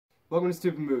Welcome to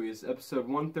Stupid Movies, episode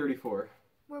 134.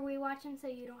 Where we watch them so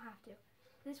you don't have to.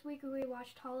 This week we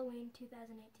watched Halloween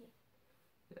 2018.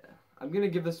 Yeah, I'm going to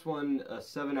give this one a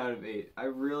 7 out of 8. I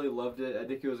really loved it. I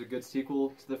think it was a good sequel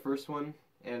to the first one,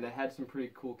 and it had some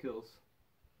pretty cool kills.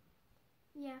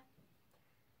 Yeah.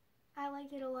 I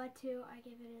liked it a lot too. I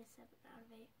give it a 7 out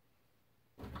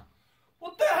of 8.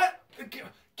 What the heck?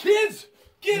 Kids,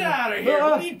 get out of here.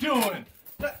 What are you doing?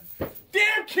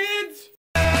 Damn kids!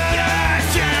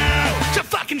 You're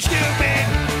fucking stupid!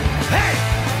 Hey!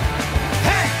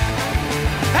 Hey!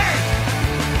 Hey!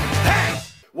 Hey!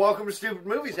 Welcome to Stupid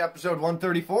Movies, episode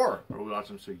 134. Where we watch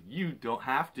them so you don't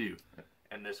have to.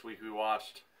 And this week we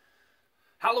watched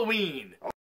Halloween.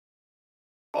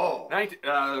 Oh.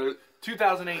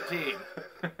 2018.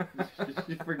 Did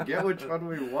you forget which one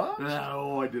we watched?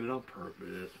 No, I did it on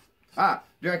purpose.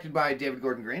 Directed by David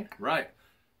Gordon Green. Right.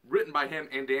 Written by him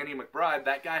and Danny McBride.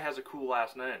 That guy has a cool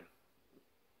last name.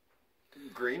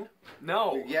 Green?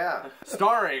 No. Yeah.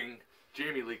 Starring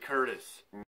Jamie Lee Curtis,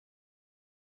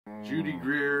 Judy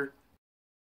Greer,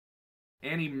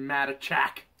 Annie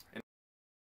Matichak, and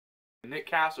Nick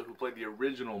Castle, who played the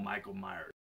original Michael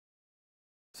Myers.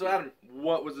 So Adam,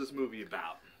 what was this movie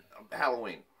about?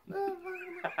 Halloween.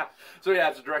 So yeah,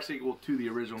 it's a direct sequel to the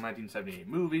original 1978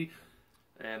 movie.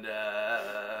 And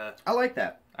I like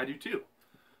that. I do too.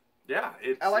 Yeah,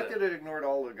 it's... I like that it ignored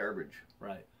all the garbage.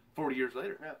 Right. 40 years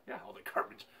later. Yeah. Yeah, all the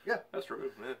garbage. Yeah. That's true.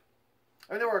 Yeah.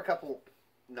 I mean, there were a couple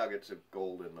nuggets of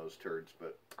gold in those turds,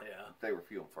 but Yeah. they were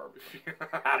few and far between.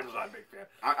 Adam's not a big fan.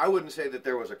 I wouldn't say that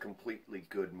there was a completely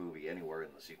good movie anywhere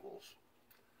in the sequels.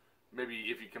 Maybe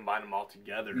if you combine them all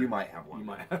together. You might have one. You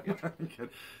might have one.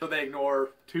 So they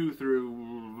ignore 2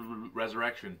 through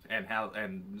Resurrection and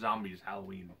Zombies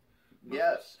Halloween.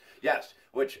 Yes. Yes.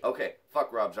 Which, okay,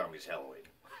 fuck Rob Zombie's Halloween.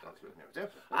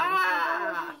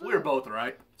 We were both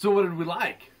right. So what did we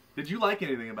like? Did you like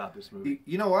anything about this movie?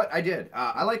 You know what? I did.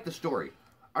 I liked the story.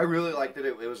 I really liked that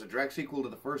it was a direct sequel to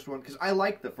the first one, because I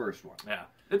liked the first one. Yeah.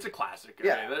 It's a classic.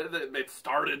 Yeah. I mean, it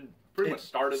started... Pretty much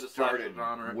started the slasher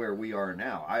genre. Where we are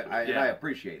now. And I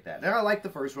appreciate that. And I like the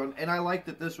first one, and I like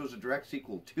that this was a direct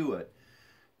sequel to it.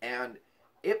 And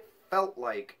it felt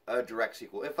like a direct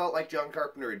sequel. It felt like John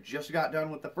Carpenter had just got done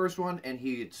with the first one, and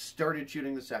he had started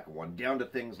shooting the second one, down to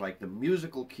things like the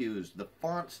musical cues, the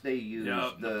fonts they used.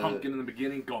 Yeah, the pumpkin in the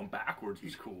beginning going backwards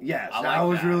was cool. Yes, that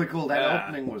was really cool. That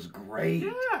opening was great.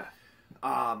 Yeah.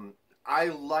 I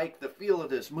like the feel of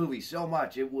this movie so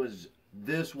much.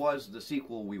 This was the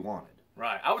sequel we wanted.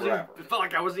 Right. It felt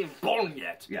like I wasn't even born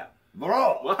yet. Yeah.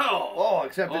 Bro. Wow. Oh,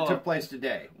 except it took place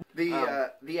today.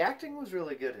 The acting was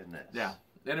really good in this. Yeah.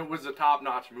 And it was a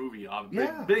top-notch movie.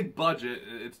 Big budget.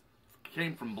 It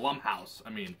came from Blumhouse. I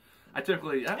mean, I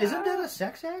typically... Isn't that a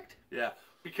sex act? Yeah.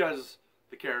 Because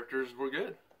the characters were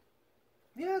good.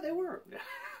 Yeah, they were.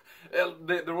 Yeah.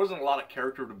 There wasn't a lot of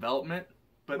character development,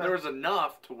 but there was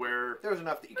enough to where... There was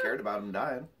enough that you cared about them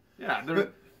dying. Yeah.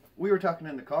 But we were talking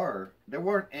in the car. There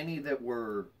weren't any that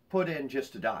were put in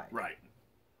just to die. Right.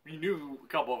 You knew a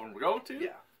couple of them were going to. Yeah.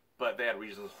 But they had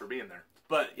reasons for being there.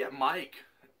 But, yeah, Mike...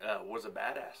 was a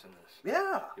badass in this.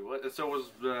 Yeah. He was. And so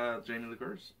was Jamie Lee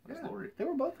Curtis. Yeah. Lori. They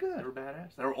were both good. They were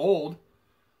badass. They were old,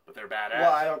 but they're badass.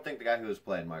 Well, I don't think the guy who was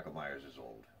playing Michael Myers is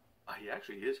old. He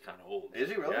actually is kind of old. Is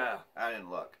he really? Yeah. I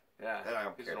didn't look. Yeah. Then I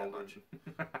don't He's care an that old much.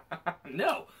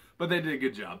 No, but they did a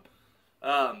good job.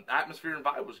 Atmosphere and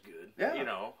vibe was good. Yeah. You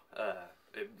know,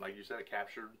 like you said, it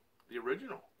captured the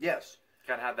original. Yes.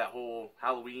 Kind of had that whole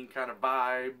Halloween kind of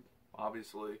vibe,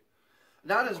 obviously.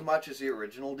 Not as much as the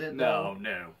original did, No, though.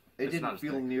 no. It didn't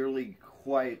feel nearly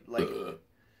quite like...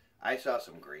 I saw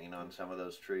some green on some of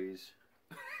those trees.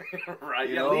 Right,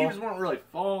 You yeah, know? leaves weren't really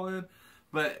falling,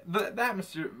 but the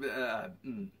atmosphere...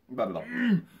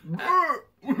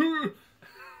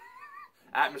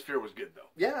 Atmosphere was good, though.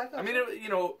 Yeah, I thought I mean,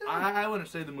 I wouldn't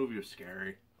say the movie was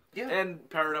scary. Yeah. And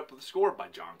paired up with the score by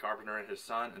John Carpenter and his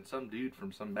son and some dude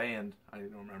from some band. I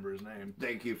don't remember his name.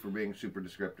 Thank you for being super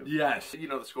descriptive. Yes. You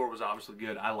know, the score was obviously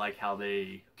good. I like how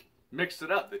they mixed it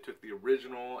up. They took the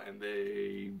original and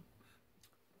they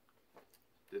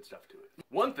did stuff to it.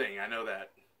 One thing I know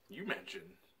that you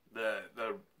mentioned, the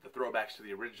throwbacks to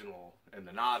the original and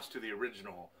the nods to the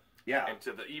original. Yeah. And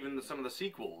to some of the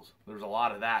sequels. There's a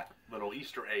lot of that little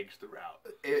Easter eggs throughout.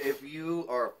 If you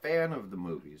are a fan of the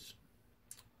movies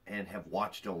and have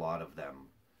watched a lot of them,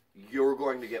 you're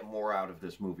going to get more out of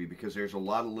this movie because there's a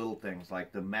lot of little things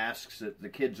like the masks that the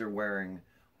kids are wearing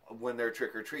when they're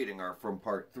trick-or-treating are from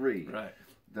part 3.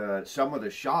 Right. Some of the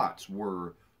shots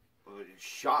were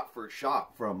shot for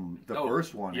shot from the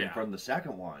first one and from the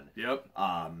second one. Yep.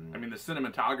 I mean, the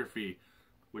cinematography,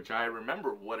 which I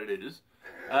remember what it is.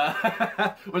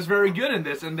 was very good in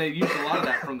this, and they used a lot of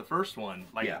that from the first one,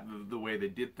 like Yeah. the way they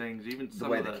did things, even The some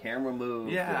way of the camera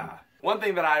moved. Yeah. One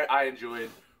thing that I enjoyed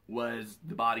was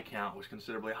the body count was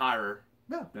considerably higher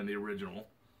Yeah. than the original,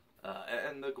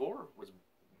 and the gore was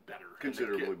better,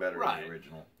 Considerably better right. than the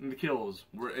original. And the kills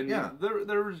were, and Yeah.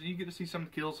 there was, you get to see some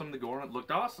of the kills, some of the gore, and it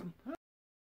looked awesome.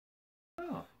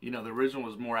 Oh. You know, the original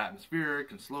was more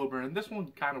atmospheric and slow burn, and this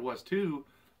one kind of was too,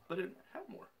 but it had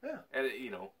more. Yeah. And it, you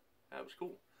know, that was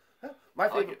cool. My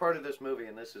like favorite it. part of this movie,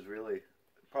 and this is really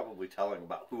probably telling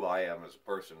about who I am as a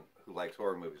person who likes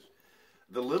horror movies,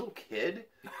 the little kid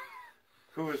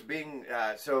who was being...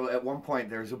 so at one point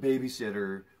there's a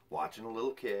babysitter watching a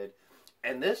little kid,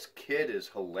 and this kid is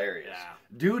hilarious. Yeah.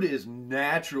 Dude is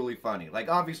naturally funny. Like,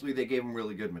 obviously they gave him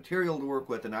really good material to work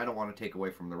with, and I don't want to take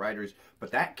away from the writers,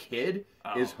 but that kid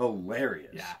is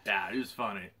hilarious. Yeah, it was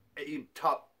funny.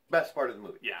 Best part of the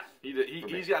movie. Yeah,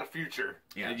 he's got a future.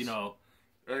 Yes. And, you know,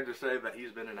 and to say that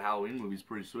he's been in a Halloween movie is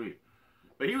pretty sweet.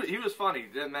 But he was funny.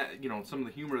 And that, you know, some of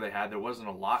the humor they had, there wasn't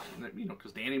a lot. You know,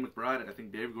 because Danny McBride, I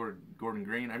think David Gordon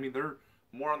Green, I mean, they're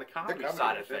more on the comedy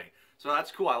side of things. So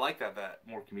that's cool. I like that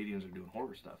more comedians are doing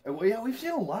horror stuff. Well, yeah, we've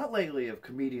seen a lot lately of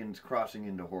comedians crossing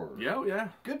into horror. Yeah.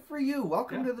 Good for you.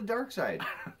 Welcome to the dark side.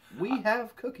 We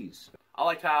have cookies. I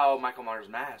liked how Michael Myers'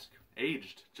 mask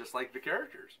aged just like the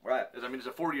characters. Right. I mean, it's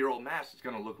a 40-year-old mask. It's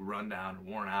going to look run down and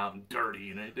worn out and dirty,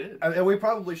 and it did. And we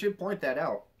probably should point that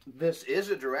out. This is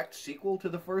a direct sequel to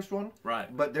the first one.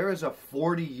 Right. But there is a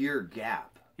 40-year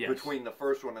gap Yes. between the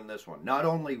first one and this one. Not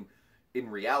only in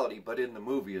reality, but in the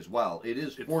movie as well. It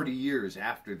is 40 years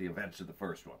after the events of the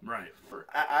first one. Right.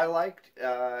 I liked...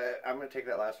 I'm going to take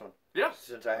that last one. Yeah.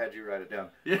 Since I had you write it down.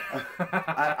 Yeah.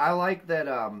 I like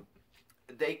that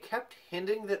they kept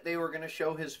hinting that they were going to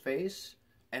show his face,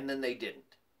 and then they didn't.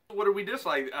 What did we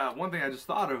dislike? One thing I just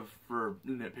thought of for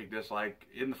nitpick dislike,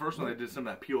 in the first one they did some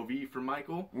of that POV for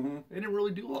Michael. Mm-hmm. They didn't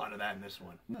really do a lot of that in this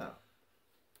one. No.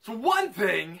 So one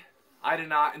thing I did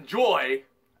not enjoy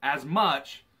as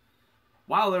much,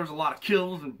 while there was a lot of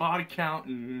kills and body count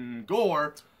and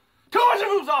gore, too much of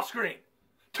it was off screen.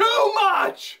 Too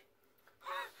much!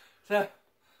 So,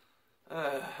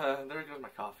 there goes my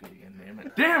coffee again, damn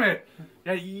it. Damn it!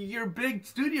 Yeah, you're a big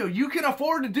studio. You can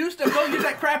afford to do stuff. Don't use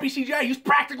that crappy CGI. Use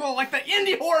practical like the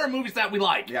indie horror movies that we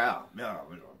like. Yeah.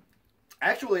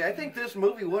 Actually, I think this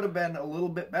movie would have been a little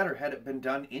bit better had it been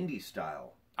done indie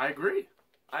style. I agree.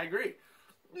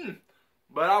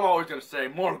 But I'm always going to say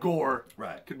more gore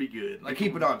could be good. Like,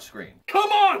 keep it on screen. Come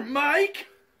on, Mike!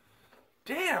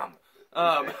 Damn.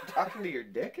 Talking to your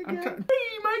dick again?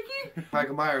 Hey, Mikey!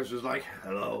 Michael Myers was like,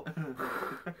 hello.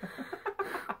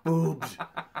 Boobs.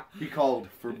 He called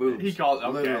for boobs. He called,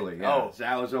 okay. Literally, yeah. Oh.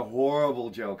 That was a horrible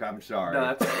joke. I'm sorry.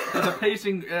 No, that's a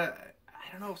pacing, I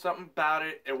don't know, something about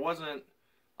it. It wasn't,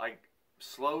 like,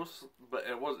 slow, but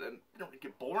it didn't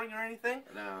get boring or anything.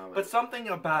 No. But something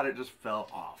about it just fell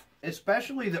off.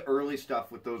 Especially the early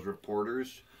stuff with those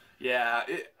reporters. Yeah,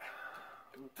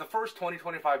 the first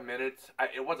 20-25 minutes,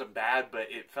 it wasn't bad, but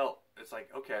it's like,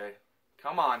 okay,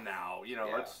 come on now, you know,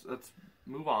 let's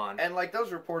move on. And like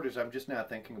those reporters, I'm just now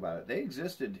thinking about it, they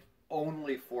existed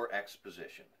only for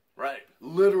exposition. Right.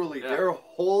 Literally, their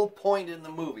whole point in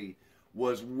the movie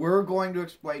was, we're going to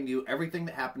explain to you everything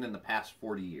that happened in the past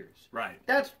 40 years. Right.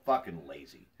 That's fucking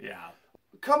lazy. Yeah.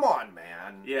 Come on,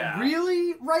 man. Yeah.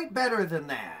 Really? Write better than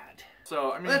that.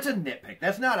 So, I mean... That's a nitpick.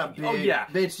 That's not a big... Oh, yeah.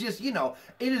 It's just, you know,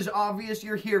 it is obvious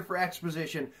you're here for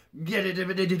exposition. Get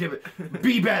it.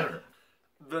 Be better.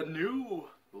 The new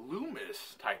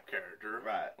Loomis type character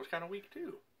was kind of weak,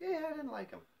 too. Yeah, I didn't like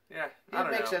him. Yeah,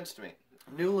 It makes sense to me.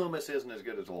 New Loomis isn't as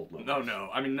good as old Loomis. No.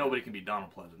 I mean, nobody can be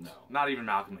Donald Pleasance. No. Not even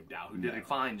Malcolm McDowell, who did a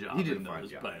fine job. He did a fine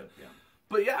job.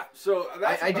 But yeah, so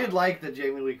that's I did like that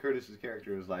Jamie Lee Curtis's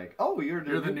character was like, "Oh, you're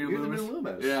the new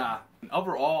Loomis." Yeah.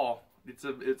 Overall, it's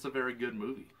a very good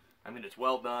movie. I mean, it's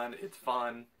well done. It's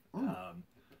fun.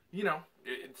 You know,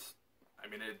 it's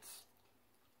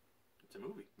a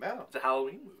movie. Yeah. It's a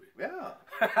Halloween movie.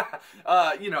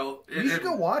 Yeah. You know, you should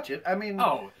go watch it. I mean,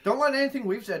 don't let anything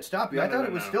we've said stop you. I thought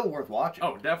it was still worth watching.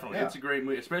 Oh, definitely. Yeah. It's a great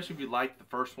movie, especially if you like the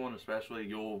first one. Especially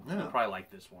you'll probably like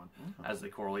this one as they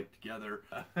correlate together.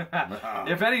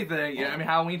 If anything, I mean,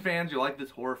 Halloween fans, you like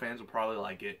this. Horror fans will probably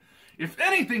like it. If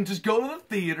anything, just go to the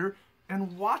theater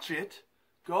and watch it.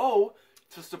 Go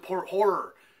to support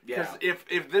horror. Because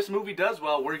if this movie does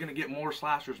well, we're going to get more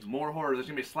slashers, more horror. There's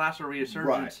going to be a slasher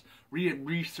resurgence.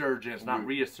 Resurgence, not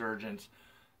resurgence.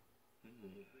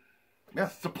 Yeah.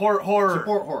 Support horror.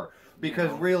 Support horror.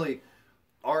 Because really,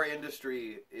 our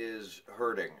industry is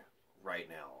hurting right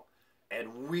now.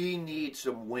 and we need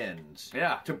some wins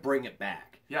Yeah. to bring it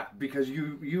back. Yeah. Because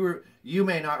you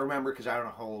may not remember, because I don't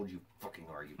know how old you fucking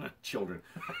are, you children.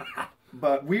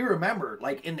 But we remember,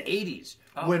 like, in the 80s,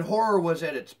 when horror was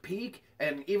at its peak,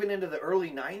 and even into the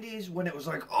early 90s, when it was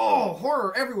like, oh,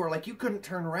 horror everywhere. Like, you couldn't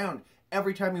turn around.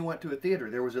 Every time you went to a theater,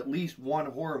 there was at least one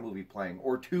horror movie playing,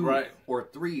 or two, or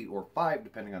three, or five,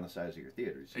 depending on the size of your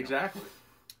theaters. Exactly.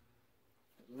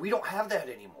 We don't have that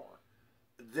anymore.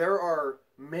 There are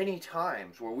many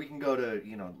times where we can go to,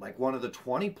 like one of the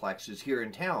 20 plexes here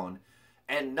in town,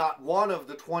 and not one of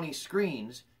the 20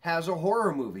 screens has a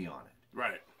horror movie on it.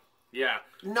 Right. Yeah.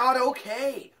 Not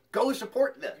okay. Go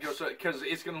support this. Because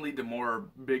it's going to lead to more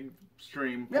big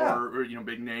stream horror, or,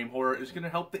 big name horror. It's going to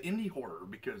help the indie horror,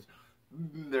 because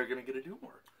they're going to get to do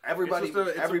more. Everybody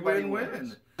win-win.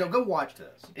 wins. So go watch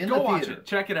this. Go watch it.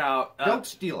 Check it out. Don't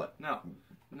steal it.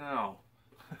 No.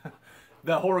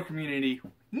 The horror community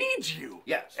needs you.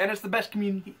 Yes. And it's the best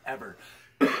community ever.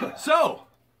 So,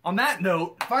 on that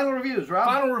note... Final reviews, Rob.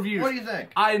 Final reviews. What do you think?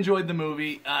 I enjoyed the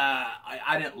movie.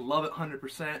 I didn't love it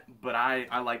 100%, but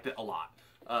I liked it a lot.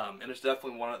 And it's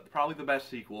definitely probably the best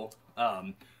sequel.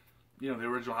 The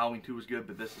original Halloween 2 was good,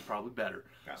 but this is probably better.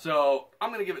 Yeah. So, I'm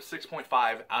going to give it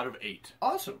 6.5 out of 8.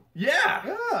 Awesome.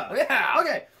 Yeah.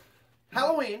 Okay.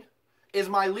 Halloween is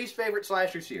my least favorite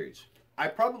slasher series. I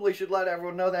probably should let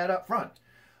everyone know that up front.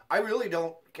 I really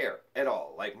don't care at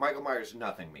all. Like, Michael Myers,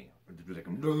 nothing me.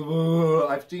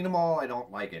 I've seen them all. I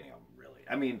don't like any of them, really.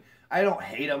 I mean, I don't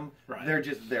hate them. Right. They're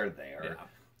there.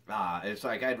 Yeah. It's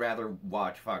like I'd rather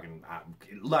watch fucking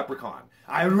Leprechaun.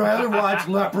 I'd rather watch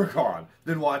Leprechaun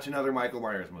than watch another Michael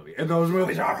Myers movie. And those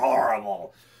movies are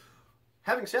horrible.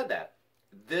 Having said that,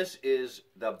 this is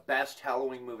the best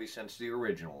Halloween movie since the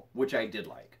original, which I did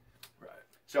like.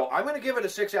 So I'm going to give it a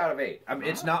 6 out of 8.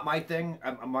 It's not my thing.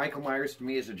 Michael Myers to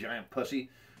me is a giant pussy.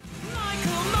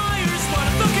 Michael Myers, what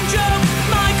a fucking joke.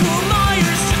 Michael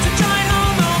Myers, just a giant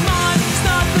homo mod. He's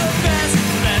not the best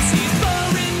unless he's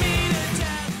boring me to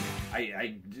death.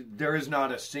 There is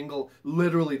not a single,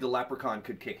 literally the Leprechaun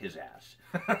could kick his ass.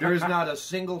 There is not a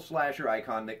single slasher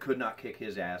icon that could not kick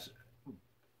his ass.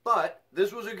 But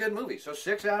this was a good movie, so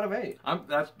 6 out of 8.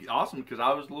 That's awesome, because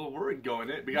I was a little worried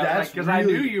going in, because I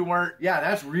knew you weren't. Yeah,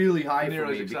 that's really high for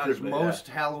me, excited, because most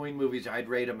Halloween movies, I'd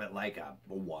rate them at like a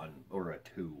 1 or a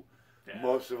 2. Yeah.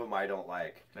 Most of them I don't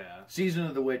like. Yeah. Season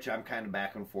of the Witch, I'm kind of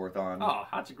back and forth on. Oh,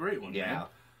 that's a great one, man.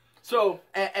 So,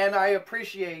 and I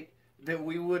appreciate that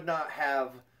we would not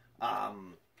have...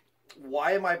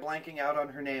 why am I blanking out on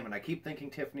her name? And I keep thinking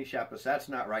Tiffany Shepis. That's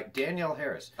not right. Danielle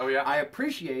Harris. Oh, yeah? I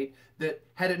appreciate that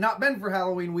had it not been for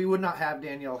Halloween, we would not have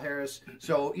Danielle Harris.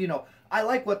 So, I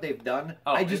like what they've done.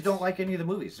 I just don't like any of the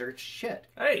movies. They're shit.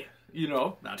 Hey,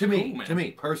 that's to cool, me, man. To me,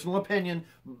 personal opinion,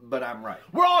 but I'm right.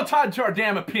 We're all entitled to our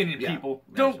damn opinion, people.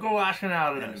 Don't go lashing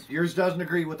out at us. If yours doesn't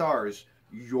agree with ours,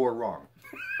 you're wrong.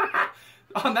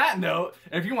 On that note,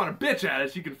 if you want to bitch at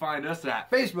us, you can find us at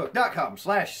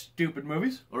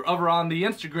Facebook.com/stupidmovies. Or over on the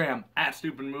Instagram at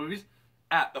stupidmovies,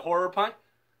 at the horror punk,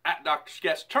 at Dr.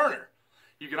 Sketch Turner.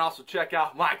 You can also check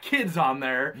out my kids on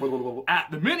there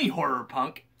at the mini horror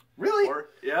punk. Really?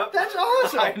 Yep. That's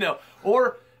awesome. I know.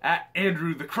 Or at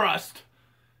Andrew the Crust.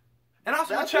 And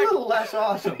also That's a little less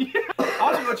awesome.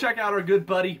 Also go check out our good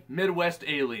buddy Midwest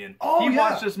Alien. Oh, he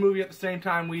watched this movie at the same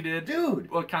time we did. Dude.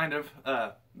 Well, kind of.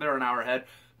 They're an hour ahead.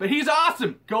 But he's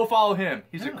awesome. Go follow him.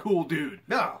 He's a cool dude.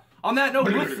 No. On that note,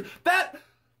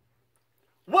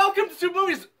 welcome to Stupid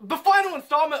Movies, the final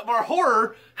installment of our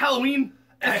horror Halloween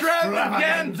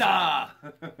extravaganza.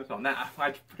 So on that,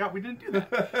 I forgot we didn't do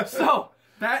that. So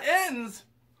that ends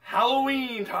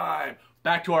Halloween time.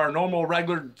 Back to our normal,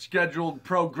 regular, scheduled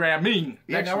programming.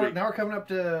 Yeah, next week. Now we're coming up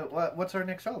to what's our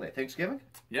next holiday? Thanksgiving?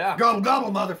 Yeah. Gobble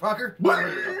gobble, motherfucker!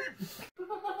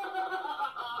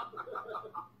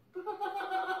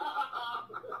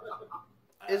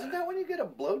 Isn't that when you get a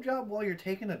blowjob while you're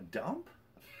taking a dump?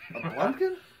 A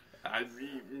blumpkin?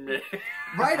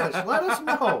 Write us. Let us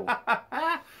know.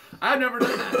 I've never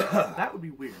done that. That would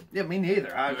be weird. Yeah, me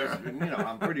neither.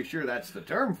 I'm pretty sure that's the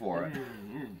term for it.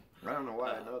 I don't know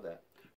why I know that.